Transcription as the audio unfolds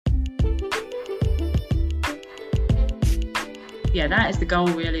yeah, that is the goal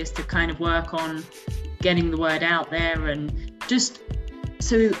really, is to kind of work on getting the word out there, and just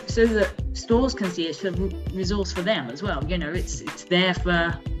so that stores can see it's a resource for them as well. You know, it's there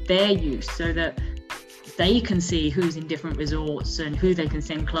for their use, so that they can see who's in different resorts and who they can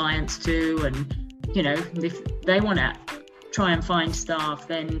send clients to. And, you know, if they want to try and find staff,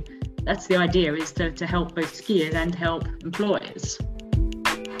 then that's the idea, is to help both skiers and help employers.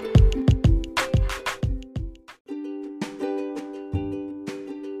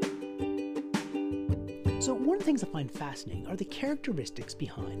 So one of the things I find fascinating are the characteristics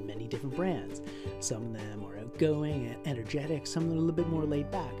behind many different brands. Some of them are outgoing and energetic, some of them are a little bit more laid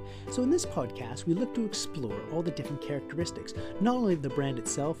back. So in this podcast, we look to explore all the different characteristics, not only of the brand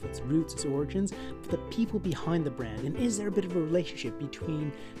itself, its roots, its origins, but the people behind the brand. And is there a bit of a relationship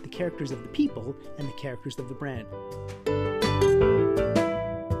between the characters of the people and the characters of the brand?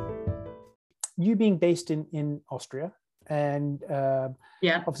 You being based in Austria, and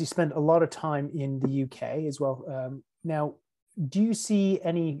obviously spent a lot of time in the UK as well. Now, do you see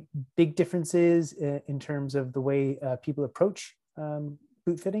any big differences in terms of the way people approach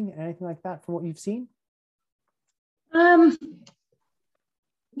boot fitting, anything like that from what you've seen?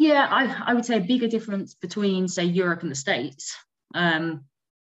 Yeah, I would say a bigger difference between, say, Europe and the States.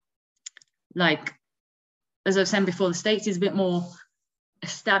 Like, as I was saying before, the States is a bit more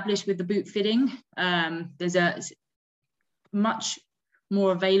established with the boot fitting. There's a much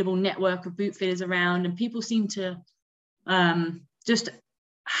more available network of boot fitters around, and people seem to just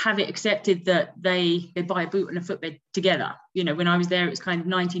have it accepted that they buy a boot and a footbed together. You know, when I was there, it was kind of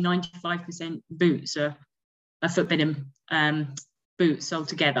 95% boots, a footbed and boots sold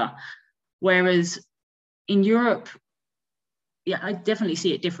together. Whereas in Europe, yeah, I definitely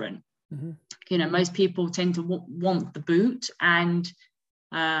see it different. Mm-hmm. You know, most people tend to want the boot, and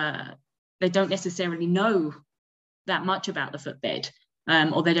they don't necessarily know that much about the footbed,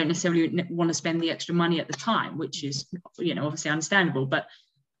 or they don't necessarily want to spend the extra money at the time, which is, you know, obviously understandable. But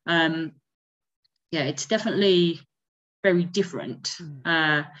yeah, it's definitely very different.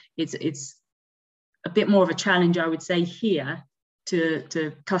 It's a bit more of a challenge, I would say, here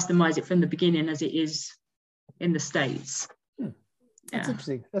to customize it from the beginning as it is in the States. That's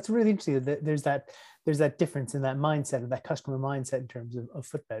interesting. That's really interesting. There's that difference in that mindset, and that customer mindset in terms of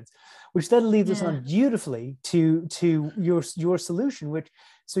footbeds, which then leads us on beautifully to your solution. Which,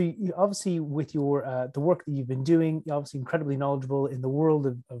 so you obviously, with your the work that you've been doing, you're obviously incredibly knowledgeable in the world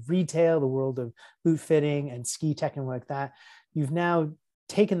of retail, the world of boot fitting and ski tech and like that. You've now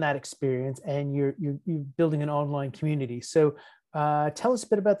taken that experience and you're building an online community. So tell us a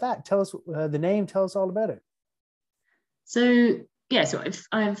bit about that. Tell us the name. Tell us all about it. So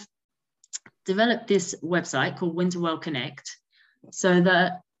I've developed this website called Winterworld Connect. So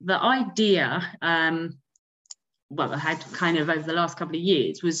the idea, I had kind of over the last couple of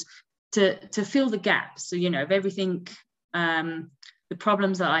years, was to fill the gaps. So, you know, of everything, the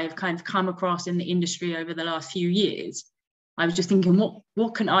problems that I've kind of come across in the industry over the last few years, I was just thinking,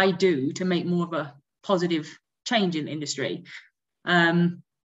 what can I do to make more of a positive change in the industry?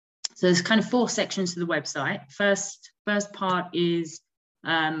 So there's kind of 4 sections to the website. First part is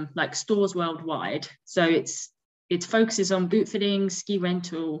like stores worldwide. So it focuses on boot fitting, ski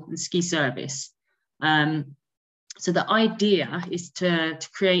rental, and ski service. So the idea is to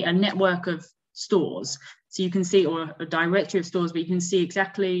create a network of stores. So you can see, or a directory of stores, but you can see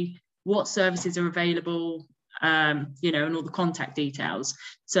exactly what services are available, you know, and all the contact details.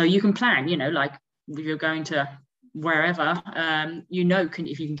 So you can plan, you know, like if you're going to wherever, you know,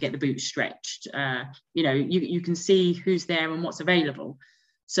 if you can get the boot stretched, you know, you can see who's there and what's available.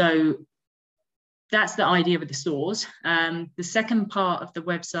 So that's the idea with the stores. The second part of the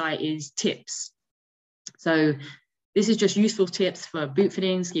website is tips. So this is just useful tips for boot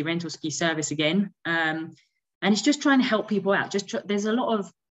fitting, ski rental, ski service again. And it's just trying to help people out. There's a lot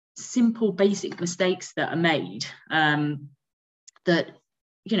of simple, basic mistakes that are made that,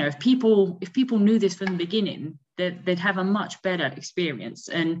 you know, if people knew this from the beginning, they'd have a much better experience.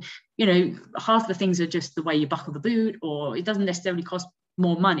 And, you know, half the things are just the way you buckle the boot, or it doesn't necessarily cost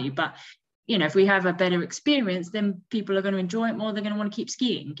more money. But, you know, if we have a better experience, then people are going to enjoy it more. They're going to want to keep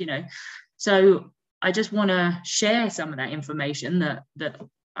skiing, you know. So I just want to share some of that information that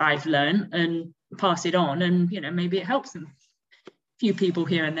I've learned and pass it on. And, you know, maybe it helps them. A few people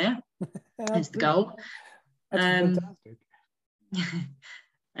here and there. That's the goal. That's fantastic.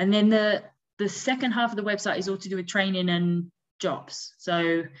 And then the second half of the website is all to do with training and jobs.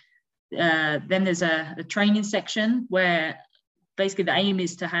 So then there's a training section where basically the aim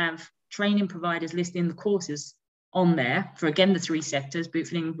is to have training providers listing the courses on there for, again, the 3 sectors, boot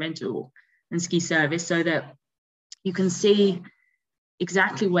fitting, rental, and ski service, so that you can see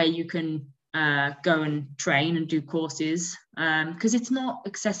exactly where you can go and train and do courses, because it's not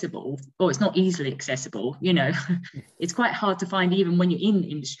accessible, or it's not easily accessible. It's quite hard to find, even when you're in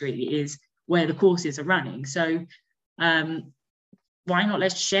the industry, is where the courses are running. So why not,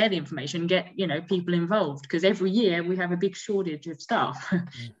 let's share the information, get people involved, because every year we have a big shortage of staff,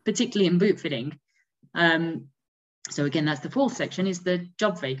 particularly in boot fitting. So again, that's the fourth section, is the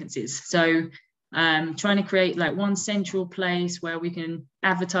job vacancies. So trying to create like one central place where we can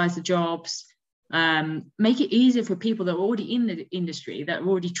advertise the jobs, make it easier for people that are already in the industry, that are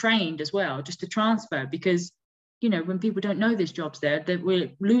already trained as well, just to transfer, because when people don't know there's jobs there, that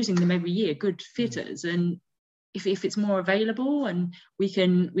we're losing them every year, good fitters. And if it's more available and we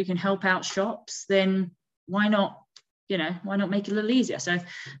can help out shops, then why not make it a little easier? So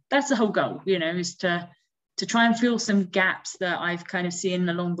that's the whole goal, is to try and fill some gaps that I've kind of seen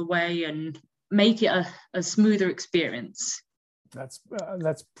along the way and make it a smoother experience. That's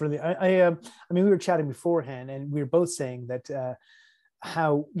brilliant. I mean, we were chatting beforehand, and we were both saying that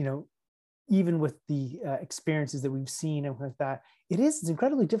how even with the experiences that we've seen and like that, it's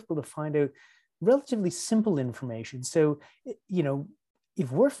incredibly difficult to find out relatively simple information. So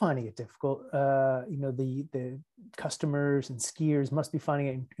if we're finding it difficult, the customers and skiers must be finding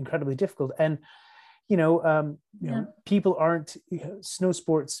it incredibly difficult. And people aren't snow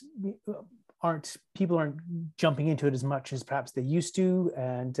sports people aren't jumping into it as much as perhaps they used to,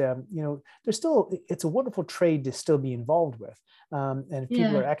 and there's still, it's a wonderful trade to still be involved with, and if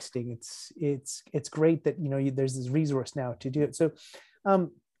people are exiting, it's great that there's this resource now to do it. So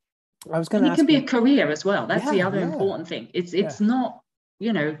I was going to ask, it can be a career as well. That's the other important thing. It's not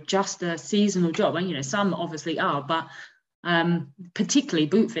just a seasonal job, and some obviously are, but particularly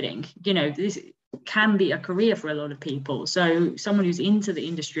boot fitting, this can be a career for a lot of people. So someone who's into the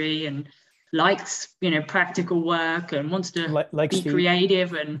industry and likes practical work and wants to be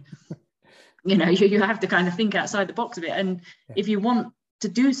creative, and you have to kind of think outside the box a bit, and if you want to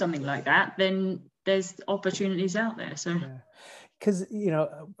do something like that, then there's opportunities out there. So because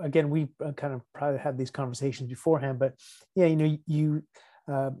again, we kind of probably had these conversations beforehand, but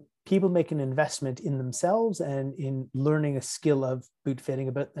people make an investment in themselves and in learning a skill of boot fitting,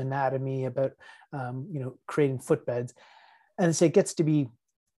 about anatomy, about creating footbeds, and so it gets to be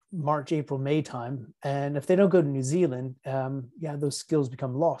March, April, May time, and if they don't go to New Zealand, those skills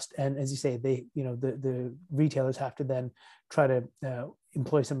become lost. And as you say, they, the retailers have to then try to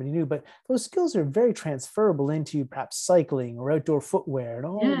employ somebody new. But those skills are very transferable into perhaps cycling or outdoor footwear and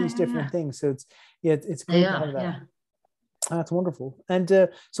all these different things. So it's great to have that. Yeah. That's wonderful. And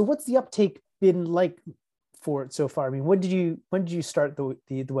so, what's the uptake been like for it so far? I mean, when did you start the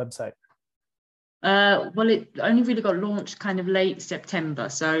website? Well, it only really got launched kind of late September,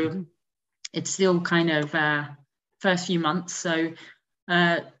 so it's still kind of first few months. So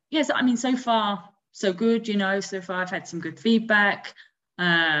yes, I mean, so far so good. So far I've had some good feedback.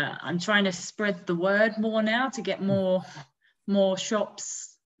 I'm trying to spread the word more now to get more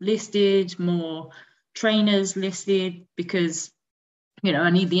shops listed, more trainers listed, because I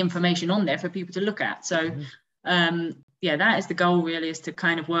need the information on there for people to look at. So that is the goal, really, is to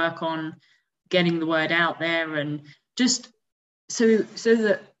kind of work on getting the word out there, and just so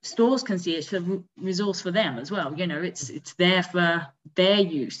that stores can see it's a resource for them as well. It's there for their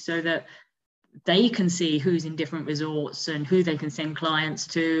use, so that they can see who's in different resorts and who they can send clients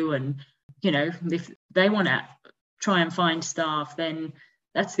to. And if they want to try and find staff, then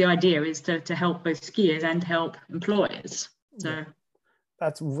that's the idea, is to help both skiers and help employers. So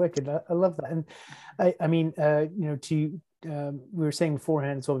that's wicked. I love that. And I mean, we were saying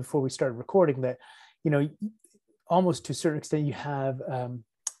beforehand as well, before we started recording, that almost to a certain extent you have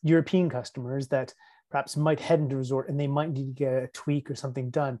European customers that perhaps might head into a resort and they might need to get a tweak or something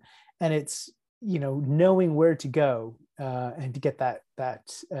done, and it's knowing where to go and to get that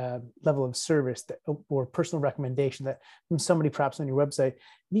level of service or personal recommendation that from somebody perhaps on your website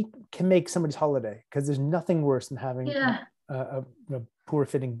can make somebody's holiday, because there's nothing worse than having a poor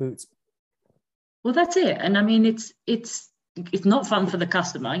fitting boots. Well, that's it. And I mean, it's not fun for the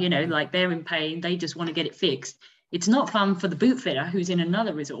customer, like they're in pain, they just want to get it fixed. It's not fun for the boot fitter who's in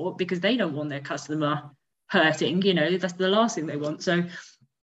another resort, because they don't want their customer hurting, that's the last thing they want. So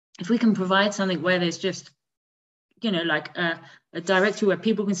if we can provide something where there's just, like a directory where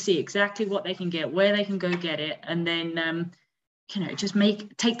people can see exactly what they can get, where they can go get it, and then, just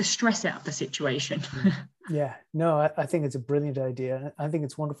take the stress out of the situation. Yeah, no, I think it's a brilliant idea. I think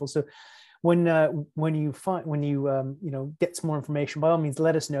it's wonderful. So when you get some more information, by all means,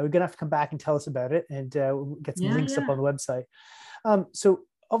 let us know. You're gonna have to come back and tell us about it, and we'll get some links up on the website. So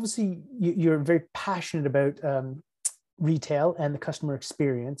obviously you're very passionate about retail and the customer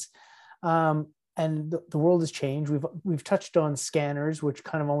experience. And the world has changed. We've touched on scanners, which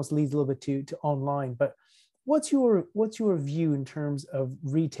kind of almost leads a little bit to online. But what's your view in terms of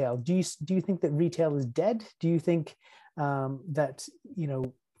retail? Do you think that retail is dead? Do you think that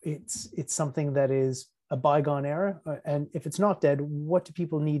it's something that is a bygone era? And if it's not dead, what do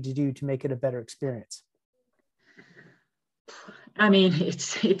people need to do to make it a better experience? I mean,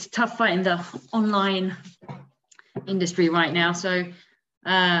 it's tough fighting the online industry right now. So,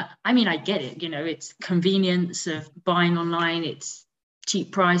 I mean, I get it. It's convenience of buying online. It's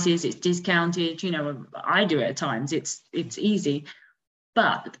cheap prices. It's discounted. I do it at times. It's easy,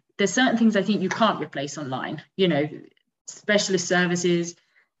 but there's certain things I think you can't replace online. Specialist services.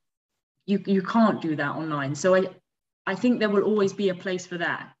 You can't do that online. So I think there will always be a place for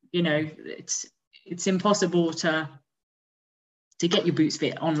that. It's impossible to get your boots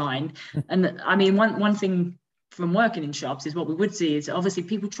fit online. And I mean, one thing from working in shops is what we would see is obviously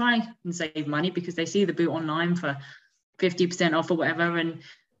people try and save money because they see the boot online for 50% off or whatever. And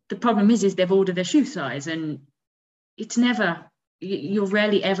the problem is they've ordered their shoe size, and it's never, you're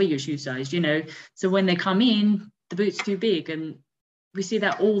rarely ever your shoe size, So when they come in, the boot's too big, and we see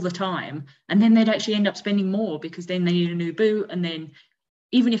that all the time. And then they'd actually end up spending more because then they need a new boot. And then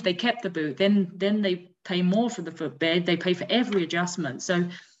even if they kept the boot, then they pay more for the footbed. They pay for every adjustment. So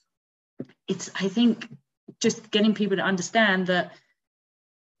I think just getting people to understand that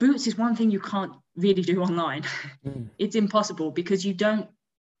boots is one thing you can't really do online. It's impossible because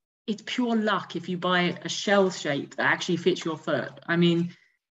it's pure luck if you buy a shell shape that actually fits your foot. I mean,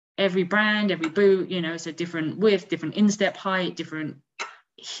 every brand, every boot, it's a different width, different instep height, different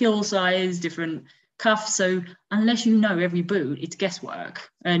heel size, different cuff. So unless you know every boot, it's guesswork.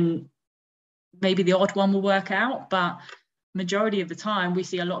 And maybe the odd one will work out, but majority of the time we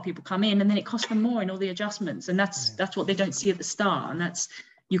see a lot of people come in and then it costs them more in all the adjustments. And that's what they don't see at the start. And that's,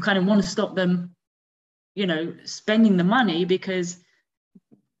 you kind of want to stop them, spending the money because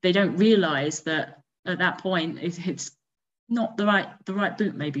they don't realize that at that point it's not the right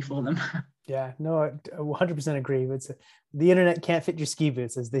boot maybe for them. Yeah, no, I 100% agree. The internet can't fit your ski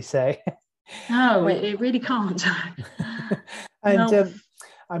boots, as they say. No, it really can't. And no.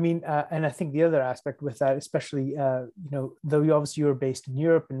 I mean, and I think the other aspect with that, especially, though you were based in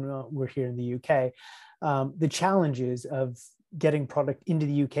Europe and we're here in the UK, the challenges of getting product into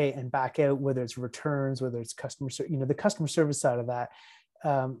the UK and back out, whether it's returns, whether it's the customer service side of that,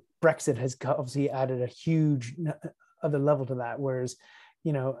 Brexit has obviously added a huge other level to that. Whereas,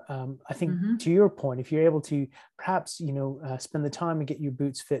 I think to your point, if you're able to perhaps, spend the time and get your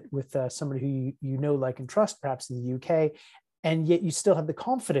boots fit with somebody who like and trust, perhaps in the UK, and yet you still have the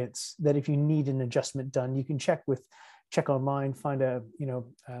confidence that if you need an adjustment done, you can check online, find a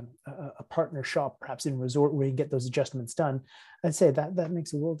partner shop, perhaps in resort where you can get those adjustments done. I'd say that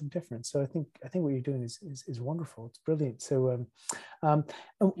makes a world of difference. So I think what you're doing is wonderful. It's brilliant. So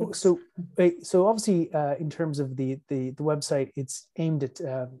so obviously in terms of the website, it's aimed at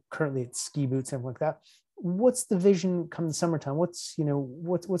currently at ski boots and like that. What's the vision come the summertime? What's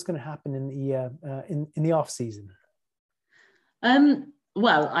going to happen in the off season?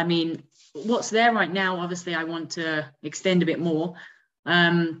 Well, I mean, what's there right now, obviously I want to extend a bit more.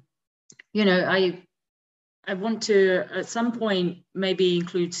 I want to at some point maybe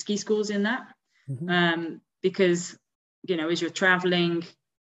include ski schools in that, because as you're traveling,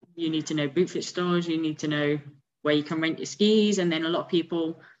 you need to know boot fit stores, you need to know where you can rent your skis, and then a lot of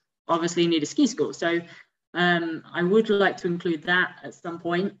people obviously need a ski school. So I would like to include that at some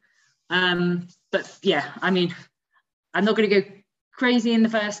point. But yeah, I mean, I'm not going to go crazy in the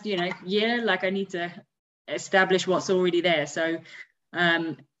first, year. Like, I need to establish what's already there. So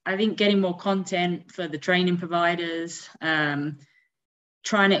I think getting more content for the training providers, trying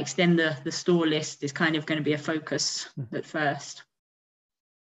to extend the store list is kind of going to be a focus at first.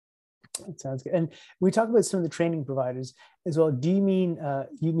 That sounds good. And we talk about some of the training providers as well. Do you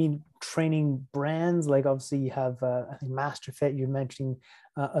mean training brands? Like, obviously you have I think MasterFit, you're mentioning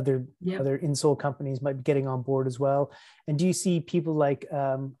other insole companies might be getting on board as well. And do you see people like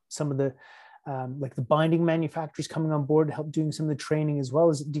some of the like the binding manufacturers coming on board to help doing some of the training as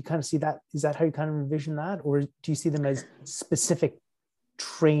well? Do you kind of see that? Is that how you kind of envision that? Or do you see them as specific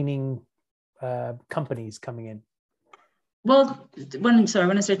training companies coming in? Well, when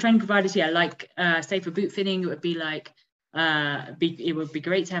I say training providers, like say for boot fitting, it would be like it would be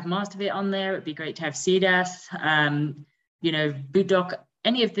great to have MasterFit on there. It'd be great to have CDAS, Boot Doc,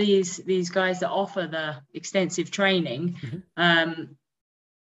 any of these guys that offer the extensive training. Then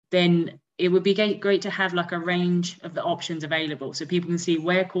it would be great to have like a range of the options available, so people can see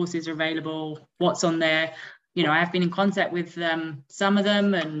where courses are available, what's on there. you know, I have been in contact with some of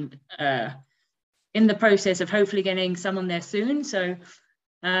them, and in the process of hopefully getting someone there soon. So,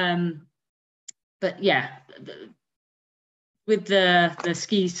 but yeah, with the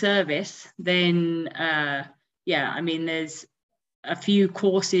ski service, then yeah, I mean, there's a few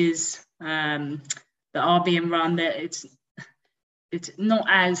courses that are being run that it's not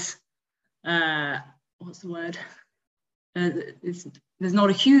as what's the word? There's not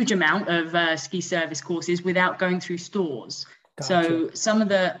a huge amount of ski service courses without going through stores. Gotcha. So some of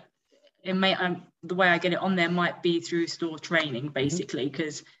the way I get it on there might be through store training, basically,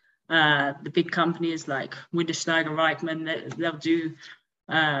 because the big companies like Wintersteiner, Reichmann, they'll do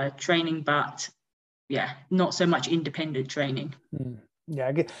training, but yeah, not so much independent training.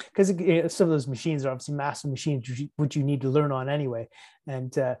 Yeah, because some of those machines are obviously massive machines, which you need to learn on anyway.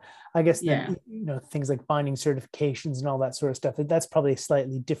 And I guess then, you know, things like binding certifications and all that sort of stuff, that's probably a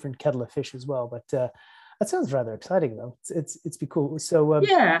slightly different kettle of fish as well. But that sounds rather exciting, though. It's be cool. So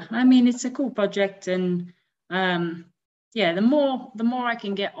yeah, I mean, it's a cool project, and yeah, the more I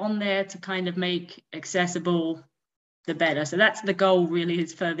can get on there to kind of make accessible, the better. So that's the goal, really,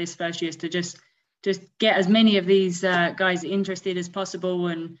 is for this first year, is to just get as many of these guys interested as possible,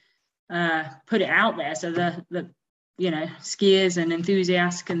 and put it out there so the you know, skiers and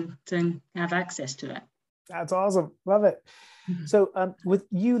enthusiasts can have access to it. That's awesome. Love it. So with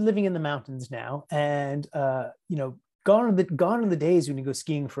you living in the mountains now, and you know, gone are the days when you go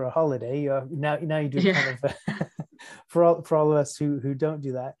skiing for a holiday. Now you do it kind of for all of us who don't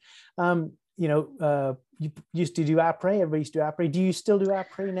do that. You know, you used to do après. Everybody used to do après. Do you still do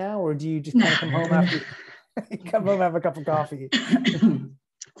après now, or do you just kind of come home after come home, have a cup of coffee?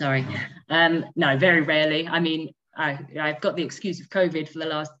 Sorry, no, very rarely. I mean, I've got the excuse of COVID for the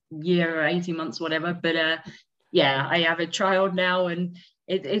last year or 18 months, whatever. But yeah, I have a child now, and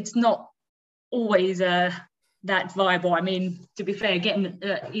it's not always that viable. I mean, to be fair, getting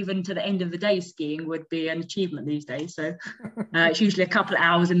even to the end of the day skiing would be an achievement these days. So it's usually a couple of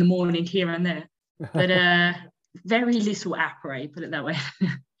hours in the morning here and there, but very little après, put it that way.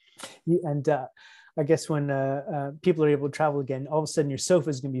 And I guess when people are able to travel again, all of a sudden your sofa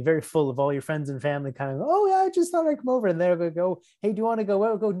is going to be very full of all your friends and family kind of, oh yeah, I just thought I'd come over. And they're going to go, hey, do you want to go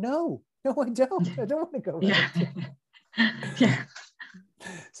out? Go, no, I don't. I don't want to go out. Yeah.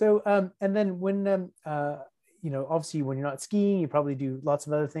 So, and then when, you know, obviously when you're not skiing, you probably do lots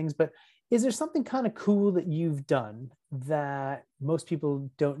of other things, but is there something kind of cool that you've done that most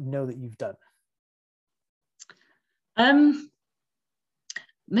people don't know that you've done?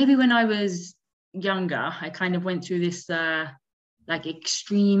 Maybe when I was younger, I kind of went through this like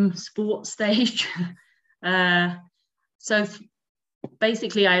extreme sports stage. So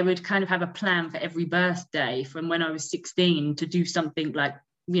basically I would kind of have a plan for every birthday from when I was 16 to do something like,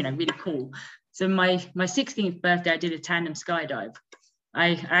 you know, really cool. So my 16th birthday, I did a tandem skydive.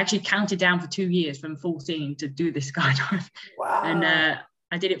 I actually counted down for 2 years from 14 to do this skydive. Wow. And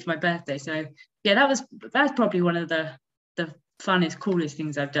I did it for my birthday. So yeah, that's probably one of the funnest, coolest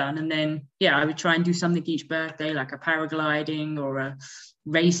things I've done. And then yeah, I would try and do something each birthday, like a paragliding or a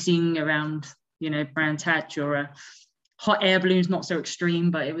racing around, you know, Brands Hatch, or a hot air balloons. Not so extreme,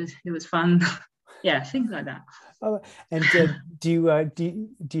 but it was fun. Yeah, things like that. And do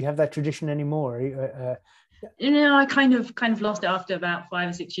you have that tradition anymore? You know, I kind of lost it after about 5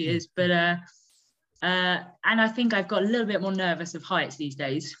 or 6 years, but and I think I've got a little bit more nervous of heights these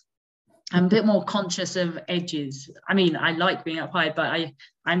days. I'm a bit more conscious of edges. I mean, I like being up high, but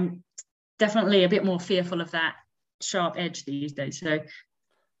I'm definitely a bit more fearful of that sharp edge these days. So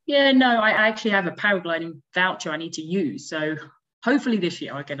yeah, no, I actually have a paragliding voucher I need to use. So hopefully this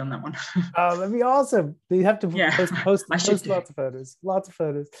year I'll get on that one. Oh, that'd be awesome. You have to post lots of photos.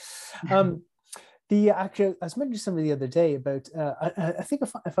 Actually, I was mentioning somebody the other day about. I think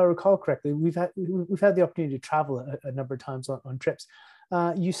if I recall correctly, we've had the opportunity to travel a number of times on trips.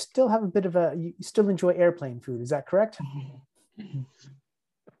 You still have a bit of you still enjoy airplane food. Is that correct?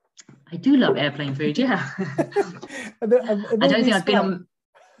 I do love airplane food. Yeah. I don't think I've been on.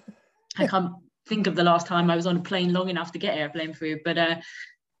 I can't think of the last time I was on a plane long enough to get airplane food, but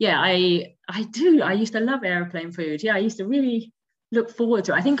yeah, I do. I used to love airplane food. Yeah, I used to really look forward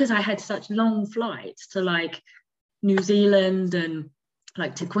to it. I think because I had such long flights to like New Zealand and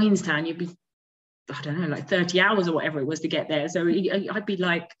like to Queenstown, you'd be, I don't know, like 30 hours or whatever it was to get there. So I'd be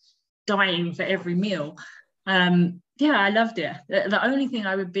like dying for every meal. Yeah, I loved it. The only thing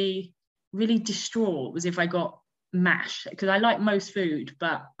I would be really distraught was if I got mash, because I like most food,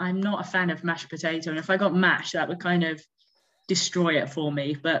 but I'm not a fan of mashed potato. And if I got mash, that would kind of destroy it for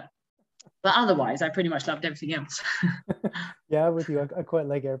me. But But otherwise, I pretty much loved everything else. Yeah, I'm with you. I quite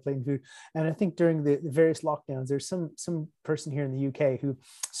like airplane food. And I think during the various lockdowns, there's some person here in the UK who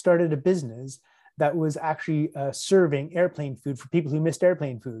started a business that was actually serving airplane food for people who missed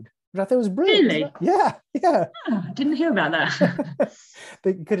airplane food, which I thought was brilliant. Really? Yeah. Oh, I didn't hear about that.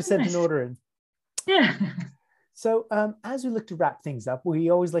 They could have sent Nice. an order in. Yeah. So as we look to wrap things up, we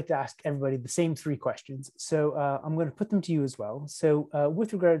always like to ask everybody the same 3 questions. So I'm going to put them to you as well. So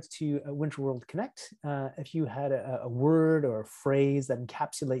with regards to Winter World Connect, if you had a word or a phrase that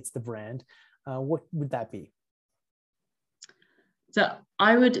encapsulates the brand, what would that be? So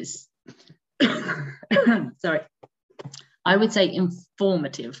I would, sorry, I would say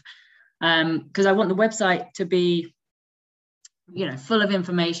informative, because I want the website to be, full of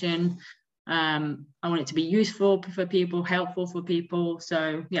information. I want it to be useful for people, helpful for people.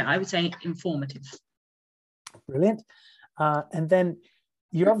 So yeah, I would say informative. Brilliant. And then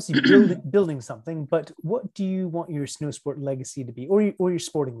you're obviously building something, but what do you want your snow sport legacy to be, or your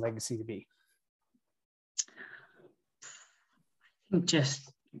sporting legacy to be? Just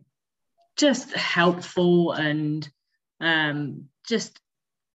helpful and just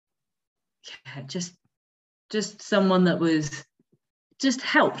someone that was just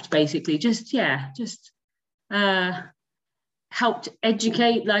helped, basically, helped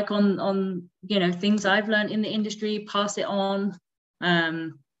educate, like on things I've learned in the industry, pass it on.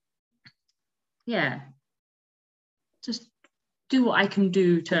 Just do what I can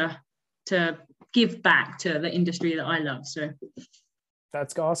do to give back to the industry that I love. So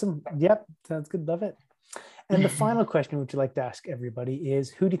that's awesome. Yep, sounds good. Love it. And the final question which I'd like to ask everybody is,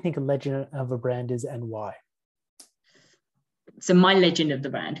 who do you think a legend of a brand is and why? So my legend of the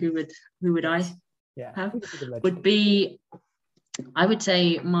brand, who would I have? Would be, I would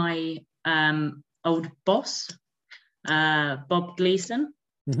say, my old boss, Bob Gleason.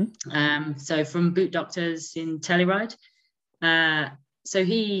 Mm-hmm. So from Boot Doctors in Telluride. So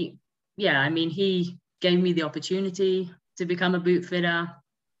he gave me the opportunity to become a boot fitter.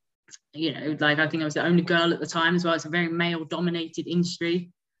 I think I was the only girl at the time as well. It's a very male dominated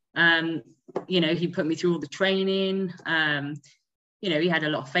industry. He put me through all the training. He had a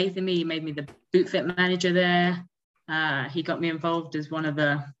lot of faith in me. He made me the boot fit manager there. He got me involved as one of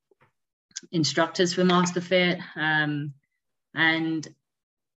the instructors for MasterFit.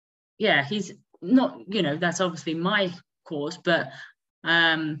 He's not, that's obviously my course, but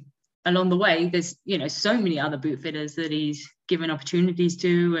along the way, there's, so many other boot fitters that he's given opportunities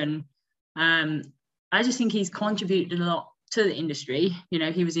to. And I just think he's contributed a lot to the industry.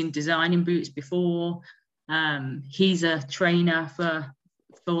 He was in designing boots before. He's a trainer for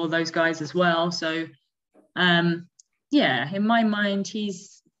those guys as well. So in my mind,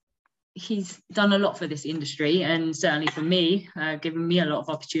 he's done a lot for this industry, and certainly for me, given me a lot of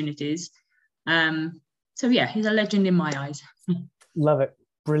opportunities. He's a legend in my eyes. Love it.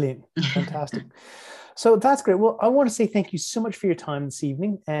 Brilliant. Fantastic. So that's great. Well, I want to say thank you so much for your time this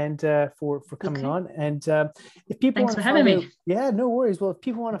evening and for coming on. And if people Thanks for having me. Yeah, no worries. Well, if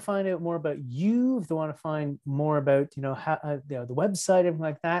people want to find out more about you, if they want to find more about, how, the website, everything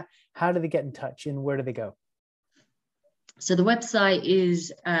like that, how do they get in touch and where do they go? So the website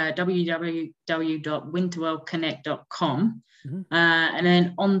is www.winterworldconnect.com. Mm-hmm. And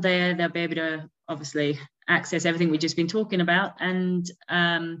then on there, they'll be able to obviously access everything we've just been talking about. And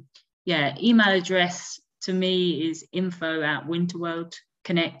email address to me is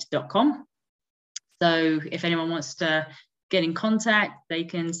info@winterworldconnect.com. So if anyone wants to get in contact, they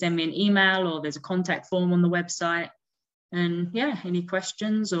can send me an email, or there's a contact form on the website. And any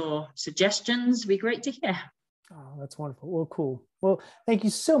questions or suggestions would be great to hear. Oh, that's wonderful. Well, cool. Well, thank you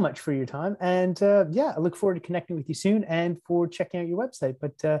so much for your time. And I look forward to connecting with you soon and for checking out your website.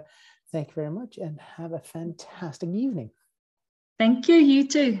 But thank you very much and have a fantastic evening. Thank you. You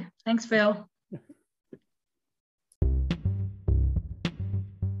too. Thanks, Phil.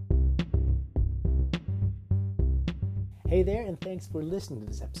 Hey there, and thanks for listening to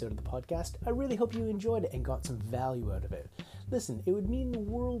this episode of the podcast. I really hope you enjoyed it and got some value out of it. Listen, it would mean the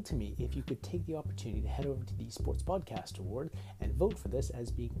world to me if you could take the opportunity to head over to the Sports Podcast Award and vote for this as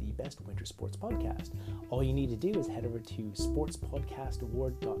being the best winter sports podcast. All you need to do is head over to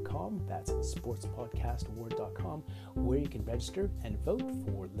sportspodcastaward.com. That's sportspodcastaward.com, where you can register and vote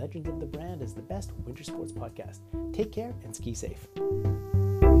for Legends of the Brand as the best winter sports podcast. Take care and ski safe.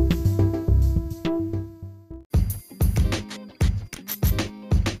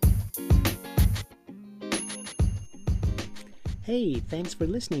 Hey, thanks for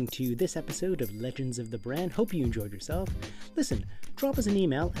listening to this episode of Legends of the Brand. Hope you enjoyed yourself. Listen, drop us an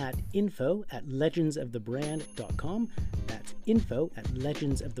email at info@legendsofthebrand.com. That's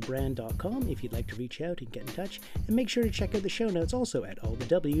info@legendsofthebrand.com if you'd like to reach out and get in touch. And make sure to check out the show notes also at all the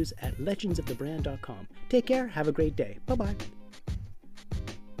W's at legendsofthebrand.com. Take care. Have a great day. Bye-bye.